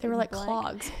 Yes. They were like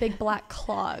clogs, big black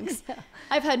clogs.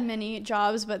 I've had many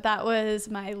jobs, but that was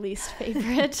my least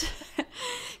favorite.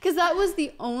 Because that was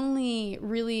the only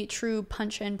really true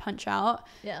punch in, punch out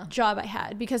job I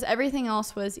had. Because everything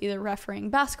else was either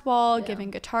refereeing basketball, giving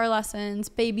guitar lessons,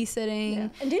 babysitting. Yeah.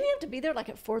 And didn't you have to be there like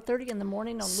at 4:30 in the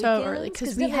morning on weekends? So early,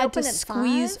 because we had to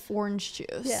squeeze orange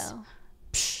juice. Yeah.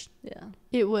 Psh, yeah.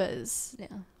 It was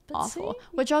awful.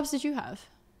 What jobs did you have?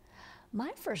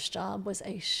 My first job was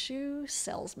a shoe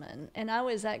salesman, and I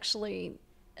was actually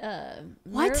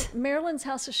Maryland's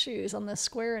House of Shoes on the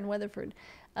square in Weatherford.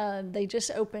 They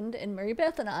just opened, and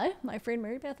my friend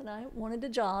Mary Beth and I wanted a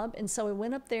job, and so we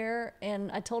went up there,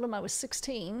 and I told them I was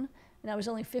 16, and I was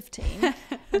only 15.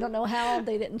 I don't know how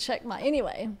they didn't check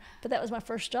anyway, but that was my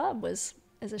first job, was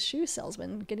as a shoe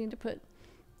salesman, getting to put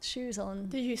shoes on.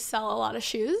 Did you sell a lot of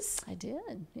shoes? I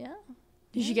did, yeah.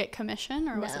 Did you get commission,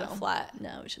 or was it a flat?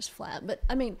 No, it was just flat. But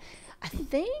I mean, I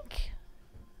think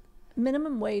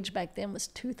minimum wage back then was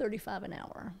 $2.35 an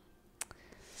hour.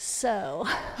 So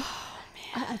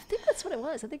I think that's what it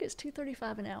was. I think it was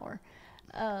 $2.35 an hour.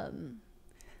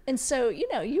 And so,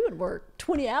 you would work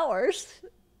 20 hours,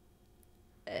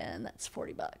 and that's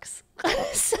 $40.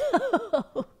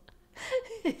 So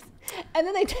and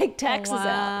then they take taxes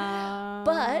out.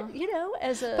 But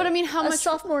as a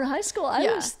sophomore in high school,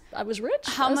 I was rich.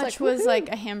 How much was like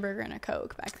a hamburger and a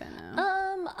Coke back then?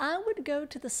 I would go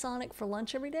to the Sonic for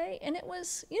lunch every day, and it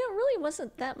was really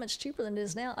wasn't that much cheaper than it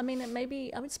is now. I mean,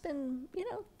 maybe I would spend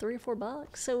 $3 or $4.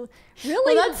 So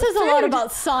really, that says a lot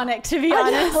about Sonic, to be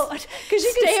honest. Because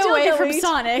you stay away from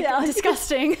Sonic. Yeah,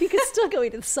 disgusting. You could still go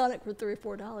eat at Sonic for $3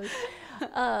 or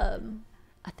 $4.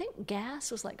 I think gas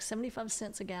was like 75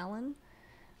 cents a gallon.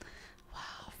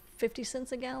 Wow, 50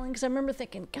 cents a gallon. Because I remember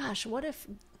thinking, gosh, what if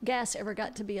gas ever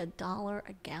got to be $1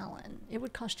 a gallon? It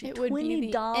would cost you $20. It would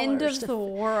be the end of the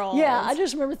world. Yeah, I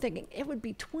just remember thinking it would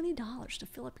be $20 to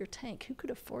fill up your tank. Who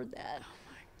could afford that? Oh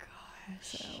my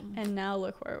gosh. So, and now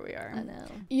look where we are. I know.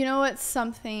 You know what's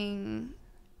something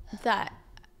that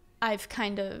I've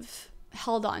kind of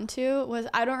held on to was,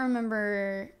 I don't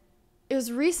remember, it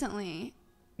was recently.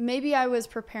 Maybe I was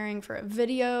preparing for a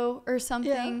video or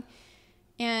something,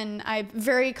 and I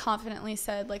very confidently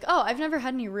said, like, oh, I've never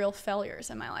had any real failures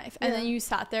in my life. And then you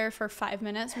sat there for 5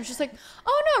 minutes and was just like,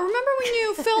 oh, no, remember when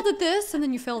you failed at this and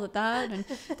then you failed at that? And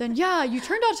then, you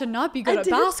turned out to not be good at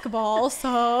basketball,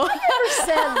 so. I never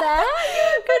said that.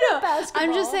 You're good at basketball.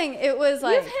 I'm just saying, it was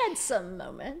like. You've had some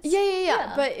moments.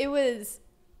 Yeah. But it was.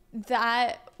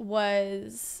 That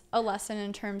was a lesson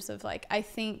in terms of, like, I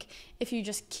think if you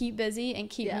just keep busy and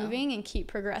keep moving and keep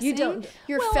progressing,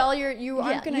 failure, you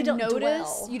aren't going to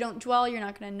notice. You don't dwell. You're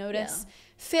not going to notice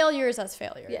failures as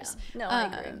failures. Yeah. No, I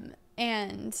agree.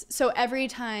 And so every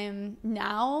time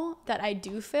now that I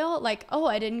do fail, like, oh,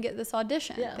 I didn't get this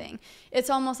audition thing,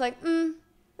 it's almost like, okay,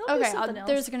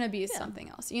 there's going to be something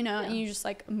else, you know, and you just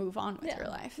like move on with your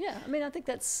life. Yeah. I mean, I think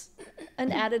that's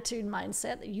an attitude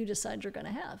mindset that you decide you're going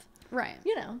to have. Right.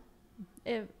 You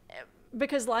know,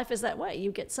 because life is that way.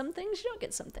 You get some things, you don't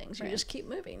get some things. You just keep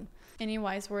moving. Any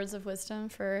wise words of wisdom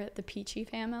for the Peachy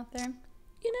fam out there?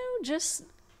 You know, just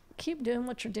keep doing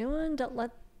what you're doing. Don't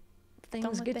let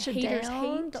things get you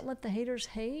down. Don't let the haters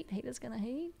hate. Hate is going to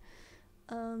hate.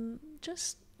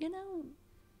 Just, you know,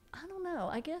 I don't know.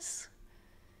 I guess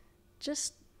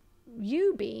just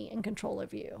you be in control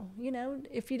of you. You know,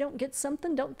 if you don't get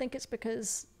something, don't think it's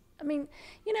because, I mean,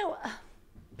 you know,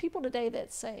 people today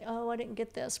that say, oh, I didn't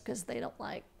get this because they don't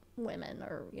like women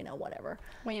or, you know, whatever.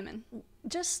 Women.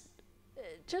 Just,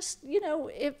 you know,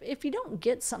 if you don't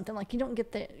get something, like you didn't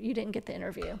get the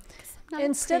interview,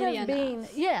 instead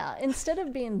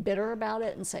of being bitter about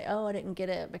it and say, oh, I didn't get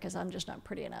it because I'm just not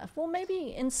pretty enough. Well,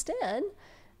 maybe instead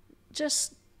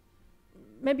just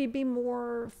maybe be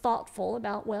more thoughtful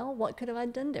about, well, what could have I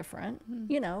done different,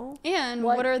 you know? And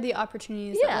what are the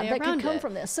opportunities that can come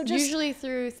from this? So just, usually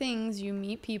through things you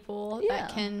meet people that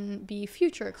can be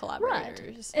future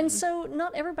collaborators. Right. And so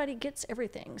not everybody gets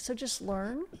everything. So just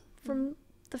learn from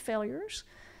the failures,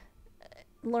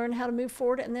 learn how to move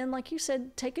forward, and then, like you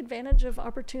said, take advantage of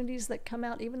opportunities that come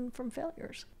out even from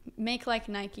failures. Make like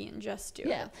Nike and just do it.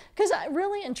 Yeah, because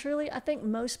really and truly, I think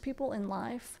most people in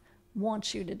life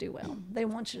want you to do well. They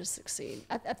want you to succeed.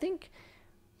 I think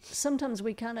sometimes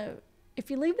we kind of, if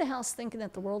you leave the house thinking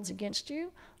that the world's against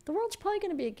you, the world's probably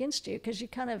going to be against you because you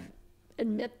kind of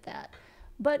admit that.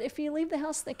 But if you leave the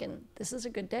house thinking, this is a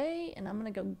good day and I'm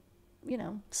going to go, you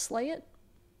know, slay it,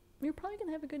 you're probably going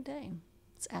to have a good day.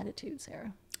 It's attitude,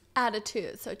 Sarah.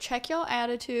 Attitude. So check your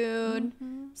attitude.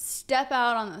 Step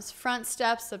out on those front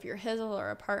steps of your hizzle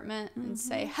or apartment and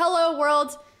say, hello,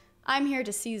 world. I'm here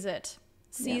to seize it.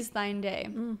 Seize thine day.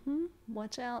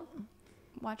 Watch out.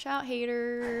 Watch out,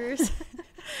 haters.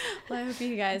 Well, I hope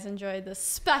you guys enjoyed this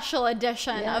special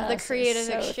edition of the Creative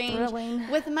Exchange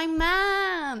with my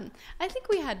mom. I think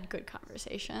we had good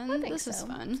conversation. I think this is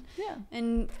fun. Yeah.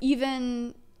 And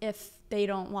even if they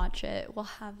don't watch it, we'll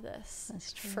have this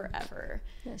forever.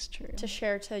 That's true. To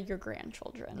share to your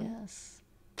grandchildren. Yes.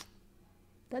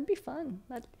 That'd be fun.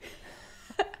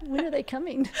 When are they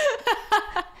coming?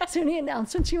 Is there any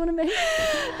announcements you want to make?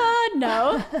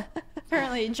 No.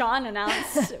 Apparently John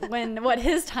announced what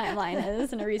his timeline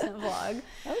is in a recent vlog.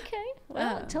 Okay.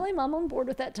 Well, tell him I'm on board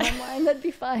with that timeline. That'd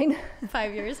be fine.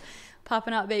 5 years.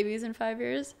 Popping out babies in 5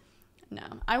 years. No.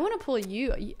 I want to pull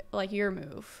you, like your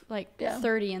move, like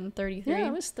 30 and 33. Yeah, I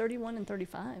was 31 and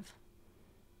 35.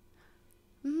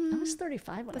 I was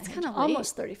 35 when that's I had kind of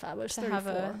almost 35. I was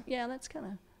 34. Yeah, that's kind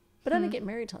of. But I didn't get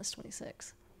married till I was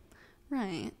 26.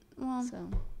 Right. Well,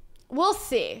 so we'll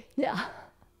see. Yeah.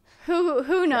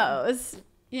 Who knows?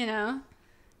 You know,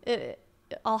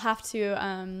 I'll have to. But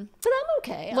I'm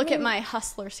okay. Look at my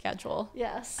hustler schedule.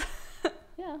 Yes.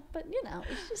 Yeah, but you know,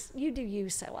 it's just you do you,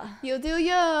 Sarah. You do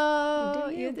you.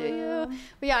 You do you.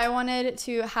 But yeah, I wanted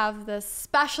to have this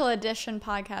special edition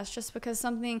podcast just because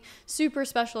something super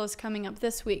special is coming up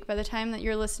this week. By the time that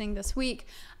you're listening this week,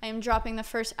 I am dropping the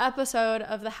first episode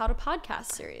of the How to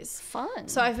Podcast series. Fun.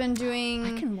 So I've been doing.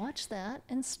 I can watch that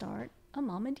and start a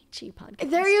Mama DIETSCHY podcast.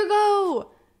 There you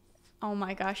go. Oh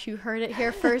my gosh, you heard it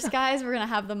here first, guys. We're going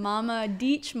to have the Mama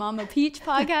Deech, Mama Peach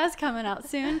podcast coming out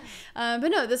soon. But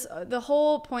no, the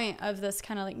whole point of this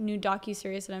kind of like new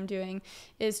docu-series that I'm doing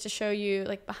is to show you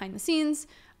like behind the scenes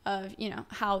of, you know,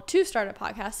 how to start a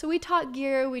podcast. So we talk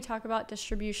gear, we talk about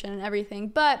distribution and everything,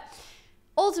 but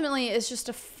ultimately it's just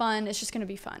going to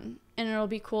be fun. And it'll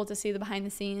be cool to see the behind the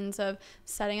scenes of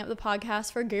setting up the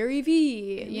podcast for Gary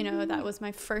Vee. You know, that was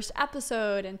my first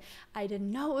episode, and I didn't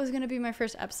know it was going to be my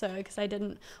first episode because I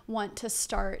didn't want to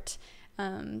start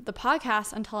the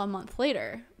podcast until a month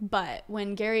later. But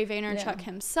when Gary Vaynerchuk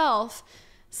himself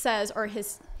says,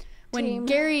 when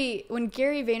Gary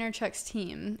Vaynerchuk's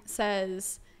team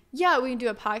says, yeah, we can do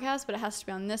a podcast, but it has to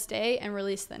be on this day and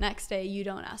release the next day, you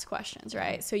don't ask questions,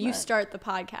 right? So you start the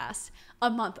podcast a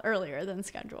month earlier than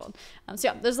scheduled. So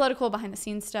yeah, there's a lot of cool behind the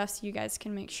scenes stuff. So you guys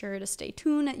can make sure to stay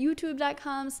tuned at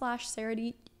youtube.com/Sarah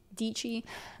DIETSCHY.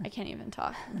 I can't even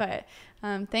talk, but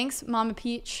thanks Mama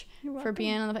Peach for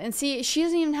being on the, and see, she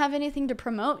doesn't even have anything to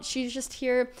promote. She's just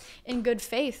here in good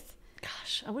faith.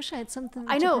 Gosh, I wish I had something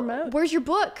to promote. Where's your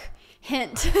book?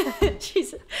 Hint.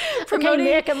 She's promoting.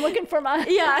 Okay, Nick, I'm looking for my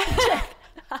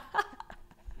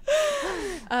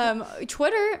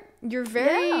Twitter, you're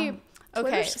very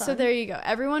Okay, so there you go.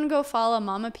 Everyone go follow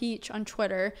Mama Peach on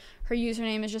Twitter. Her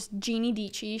username is just Jeannie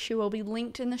DIETSCHY. She will be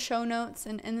linked in the show notes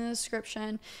and in the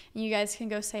description. And you guys can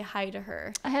go say hi to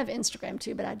her. I have Instagram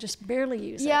too, but I just barely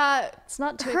use it. Yeah. It's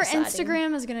not too her exciting.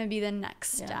 Instagram is going to be the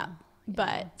next step.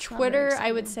 But Twitter,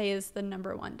 I would say, is the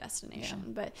 #1 destination.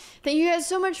 Yeah. But thank you guys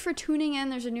so much for tuning in.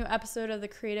 There's a new episode of The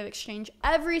Creative Exchange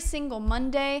every single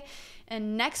Monday.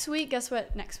 And next week, guess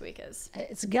what next week is?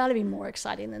 It's got to be more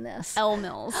exciting than this. Elle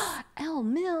Mills. Elle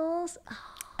Mills. Oh,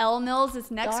 Elle Mills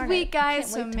is next week,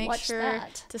 guys. So make sure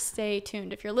to stay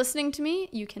tuned. If you're listening to me,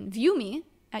 you can view me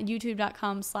at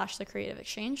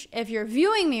youtube.com/thecreativeexchange. If you're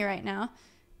viewing me right now,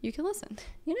 you can listen.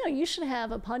 You know, you should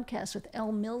have a podcast with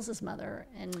Elle Mills' mother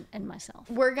and myself.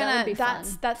 We're gonna.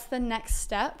 That's the next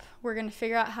step. We're gonna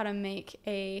figure out how to make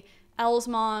a Elle's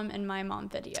mom and my mom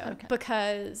video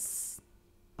because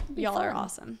y'all are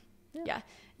awesome. Yeah,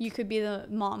 you could be the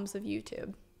moms of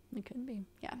YouTube. It could be.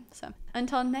 Yeah. So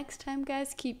until next time,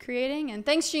 guys, keep creating, and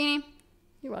thanks, Jeannie.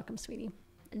 You're welcome, sweetie.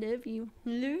 I love you.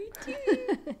 Love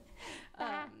you.